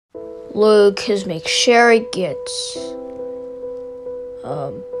Lucas, make sure he gets.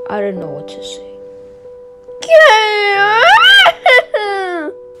 I don't know what to say.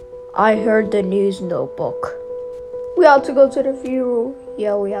 I heard the news notebook. We have to go to the funeral.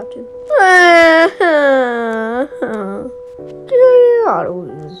 Yeah, we have to. I don't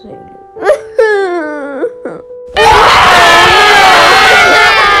even say it.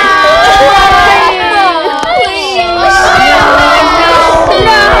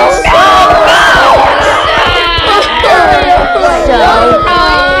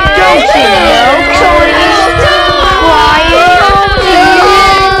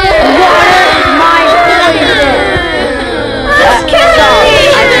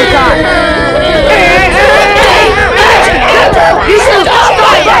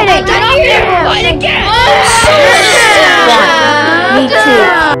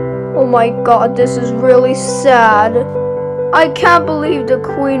 Oh my god, this is really sad. I can't believe the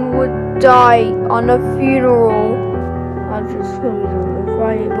queen would die on a funeral. I'm just really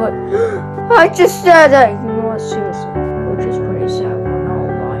funny, but I just said that. You know what, seriously, which is pretty sad. We're not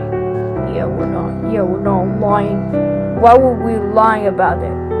lying. Yeah, we're not lying. Why would we lying about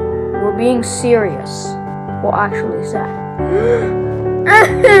it? We're being serious. Well, actually sad.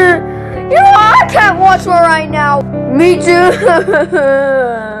 You know, I can't watch one right now. Me too.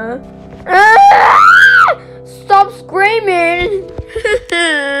 Stop screaming.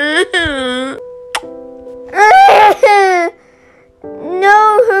 No,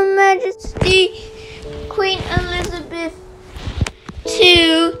 Her Majesty, Queen Elizabeth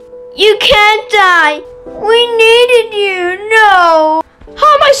II, you can't die. We needed you. No.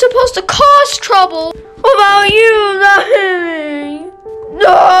 How am I supposed to cause trouble without you loving me?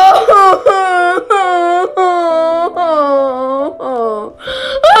 No.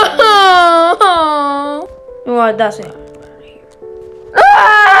 Well, that's it.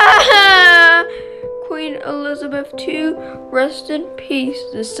 Queen Elizabeth II, rest in peace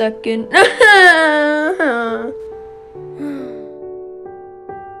the second.